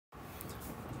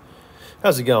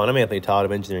How's it going? I'm Anthony Todd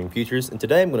of Engineering Futures, and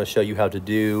today I'm going to show you how to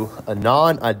do a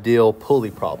non-ideal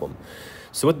pulley problem.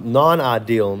 So what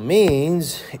non-ideal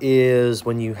means is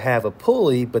when you have a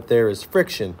pulley, but there is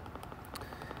friction.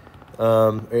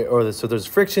 So there's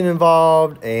friction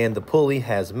involved, and the pulley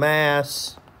has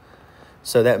mass.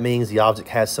 So that means the object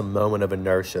has some moment of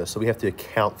inertia. So we have to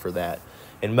account for that.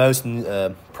 In most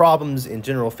problems in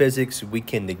general physics, we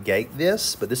can negate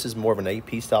this, but this is more of an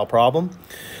AP style problem.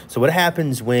 So what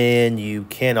happens when you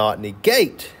cannot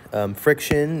negate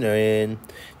friction and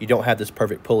you don't have this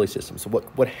perfect pulley system? So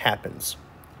what happens?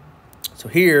 So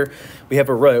here we have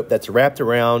a rope that's wrapped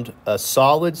around a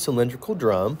solid cylindrical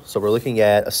drum. So we're looking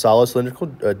at a solid cylindrical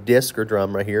disc or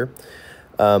drum right here.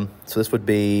 So this would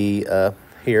be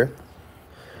here.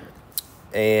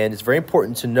 And it's very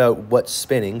important to note what's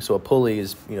spinning. So a pulley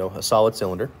is, a solid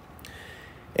cylinder.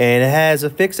 And it has a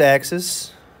fixed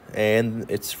axis,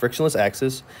 and it's frictionless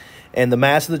axis. And the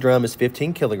mass of the drum is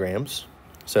 15 kilograms.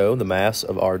 So the mass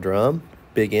of our drum,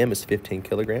 big M, is 15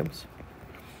 kilograms.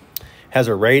 Has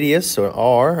a radius, so an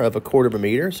R, of 1/4 of a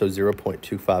meter, so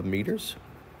 0.25 meters.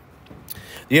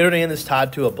 The other end is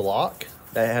tied to a block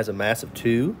that has a mass of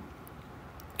 2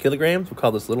 kilograms. We'll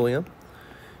call this little m,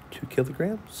 2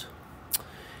 kilograms.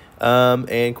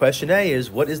 And question A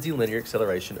is, what is the linear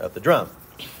acceleration of the drum?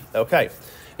 Okay,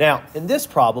 now in this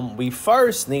problem, we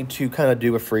first need to kind of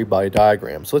do a free body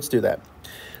diagram. So let's do that.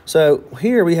 So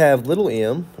here we have little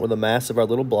m, or the mass of our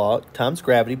little block, times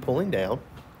gravity pulling down.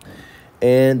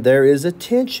 And there is a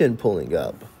tension pulling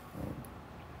up.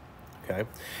 Okay,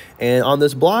 and on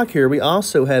this block here, we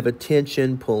also have a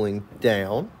tension pulling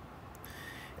down.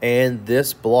 And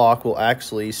this block will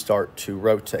actually start to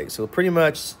rotate. So pretty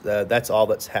much that's all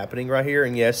that's happening right here.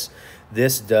 And yes,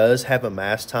 this does have a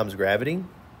mass times gravity,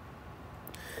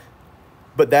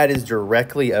 but that is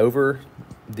directly over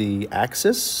the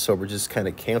axis. So it just kind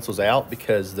of cancels out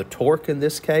because the torque in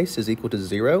this case is equal to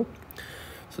 0.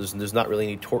 So there's not really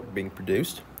any torque being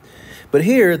produced. But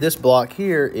here, this block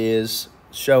here is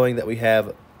showing that we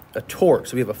have a torque.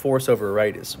 So we have a force over a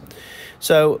radius.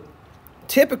 So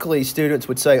typically, students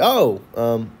would say,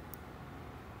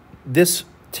 this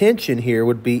tension here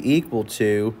would be equal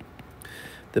to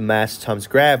the mass times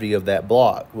gravity of that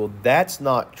block. Well, that's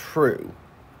not true.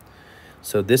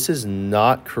 So this is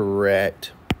not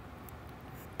correct.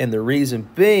 And the reason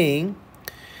being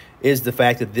is the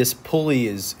fact that this pulley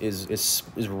is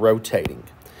rotating.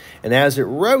 And as it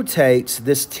rotates,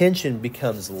 this tension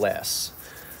becomes less.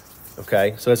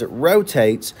 Okay, so as it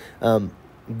rotates,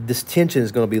 this tension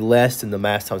is going to be less than the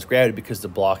mass times gravity because the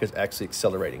block is actually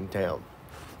accelerating down.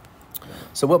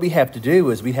 So what we have to do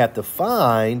is we have to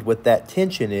find what that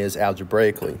tension is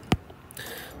algebraically.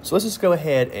 So let's just go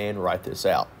ahead and write this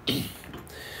out.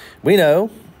 We know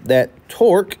that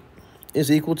torque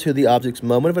is equal to the object's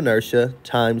moment of inertia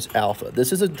times alpha.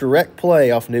 This is a direct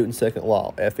play off Newton's second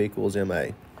law, F equals ma.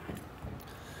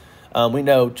 We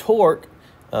know torque,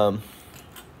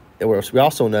 we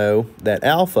also know that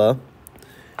alpha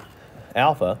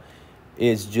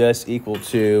is just equal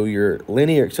to your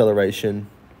linear acceleration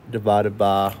divided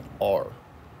by r.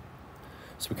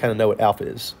 So we kind of know what alpha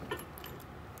is.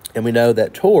 And we know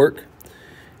that torque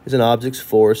is an object's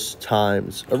force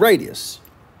times a radius.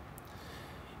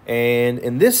 And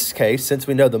in this case, since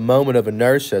we know the moment of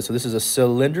inertia, so this is a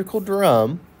cylindrical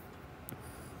drum,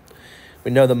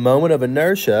 we know the moment of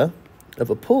inertia of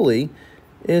a pulley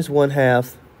is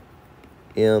 1/2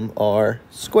 mr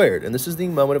squared. And this is the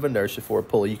moment of inertia for a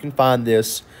pulley. You can find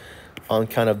this on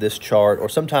kind of this chart, or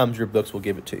sometimes your books will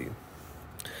give it to you.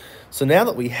 So now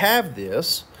that we have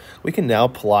this, we can now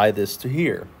apply this to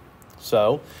here.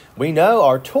 So we know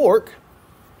our torque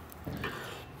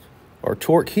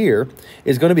here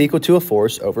is going to be equal to a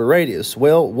force over radius.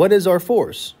 Well, what is our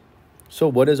force? So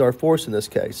what is our force in this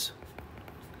case?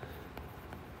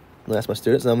 I'll ask my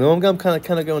students. Now, I'm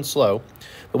kind of going slow.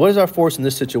 But what is our force in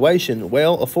this situation?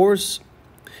 Well, a force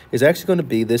is actually going to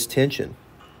be this tension.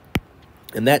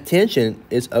 And that tension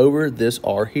is over this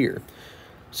R here.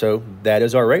 So that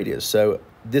is our radius. So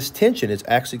this tension is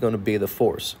actually going to be the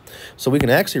force. So we can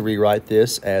actually rewrite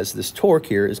this as this torque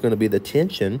here is going to be the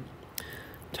tension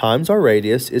times our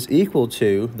radius is equal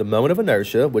to the moment of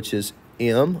inertia, which is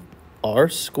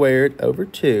mr squared over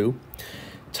 2,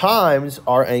 times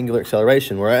our angular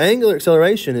acceleration, where our angular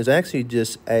acceleration is actually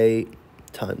just a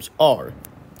times r.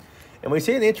 And we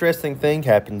see an interesting thing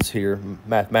happens here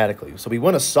mathematically. So we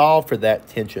want to solve for that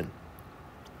tension.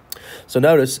 So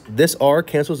notice this r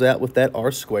cancels out with that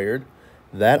r squared.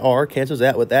 That r cancels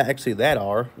out with that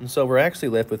r. And so we're actually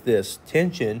left with this.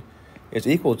 Tension is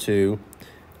equal to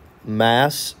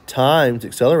mass times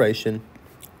acceleration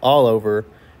all over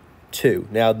 2.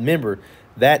 Now, remember,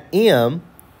 that M,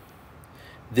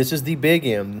 this is the big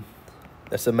M.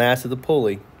 That's the mass of the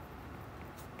pulley.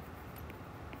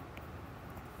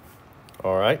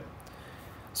 All right.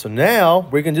 So now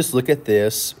we can just look at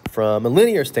this from a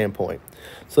linear standpoint.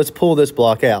 So let's pull this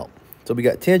block out. So we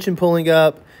got tension pulling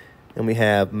up, and we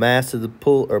have mass of the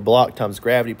block times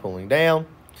gravity pulling down.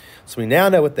 So we now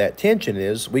know what that tension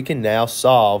is. We can now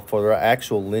solve for our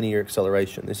actual linear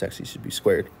acceleration. This actually should be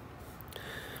squared.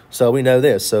 So we know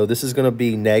this. So this is going to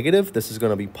be negative. This is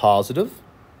going to be positive.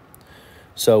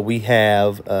 So we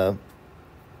have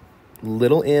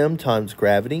little m times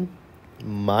gravity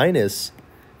minus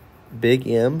big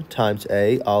M times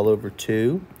A all over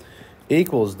 2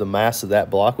 equals the mass of that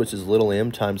block, which is little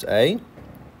m times A.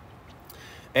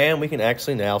 And we can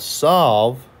actually now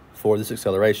solve for this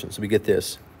acceleration. So we get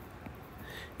this.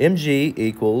 mg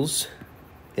equals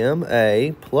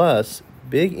ma plus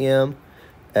big M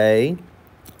A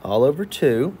all over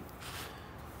 2.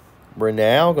 We're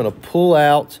now going to pull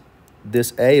out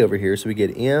this A over here. So we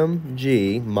get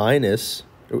mg minus,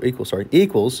 or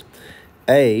equals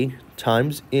A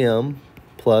times M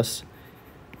plus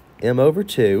M over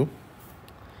 2.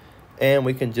 And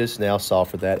we can just now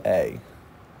solve for that A.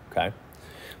 Okay.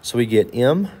 So we get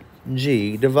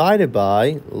mg divided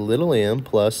by little m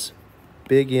plus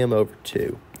big M over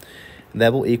 2. And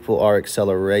that will equal our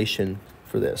acceleration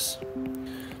for this.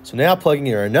 So now plugging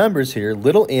in our numbers here,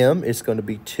 little m is going to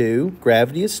be 2.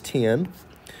 Gravity is 10.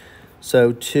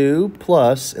 So 2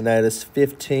 plus, and that is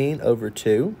 15 over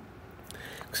 2.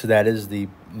 So that is the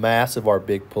mass of our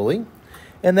big pulley.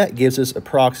 And that gives us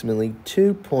approximately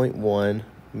 2.1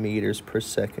 meters per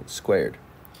second squared.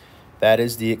 That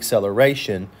is the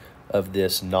acceleration of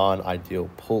this non-ideal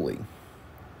pulley.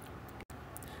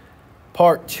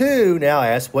 Part 2 now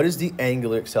asks, what is the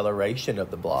angular acceleration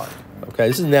of the block? Okay,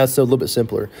 this is now so a little bit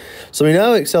simpler. So we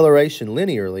know acceleration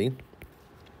linearly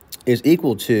is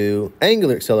equal to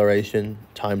angular acceleration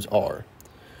times r.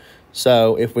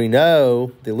 So if we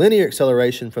know the linear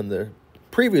acceleration from the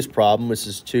previous problem, which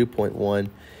is 2.1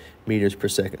 meters per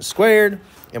second squared,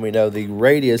 and we know the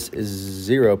radius is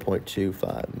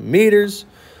 0.25 meters,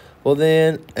 well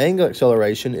then angular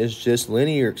acceleration is just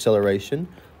linear acceleration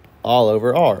all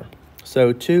over r.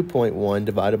 So 2.1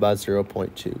 divided by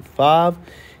 0.25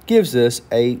 gives us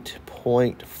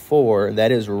 8.4, and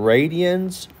that is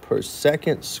radians per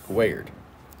second squared.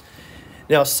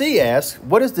 Now C asks,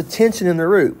 what is the tension in the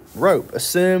rope?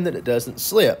 Assume that it doesn't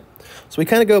slip. So we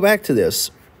kind of go back to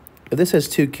this. If this has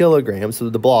 2 kilograms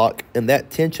of the block, and that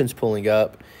tension's pulling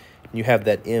up, and you have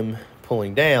that M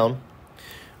pulling down,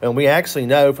 and we actually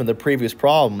know from the previous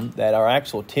problem that our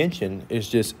actual tension is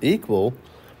just equal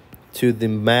to the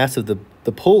mass of the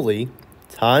pulley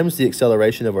times the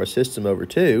acceleration of our system over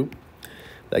 2.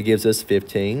 That gives us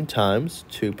 15 times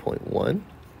 2.1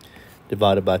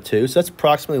 divided by 2. So that's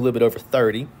approximately a little bit over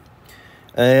 30.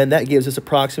 And that gives us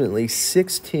approximately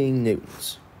 16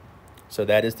 newtons. So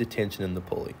that is the tension in the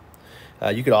pulley.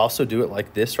 You could also do it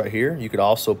like this right here. You could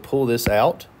also pull this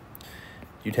out.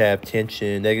 You'd have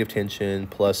tension, negative tension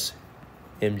plus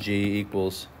mg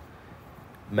equals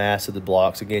mass of the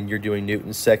blocks. Again, you're doing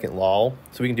Newton's second law,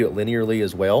 so we can do it linearly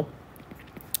as well.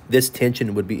 This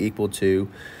tension would be equal to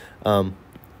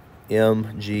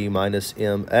mg minus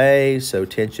ma, so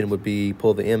tension would be,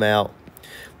 pull the m out,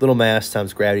 little mass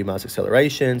times gravity minus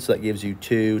acceleration, so that gives you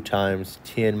 2 times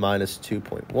 10 minus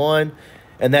 2.1,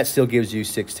 and that still gives you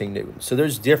 16 newtons. So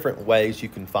there's different ways you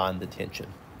can find the tension,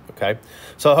 okay?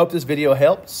 So I hope this video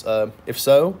helps. If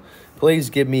so, please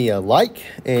give me a like,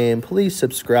 and please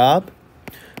subscribe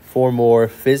for more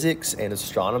physics and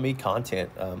astronomy content.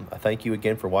 I thank you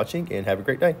again for watching, and have a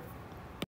great day.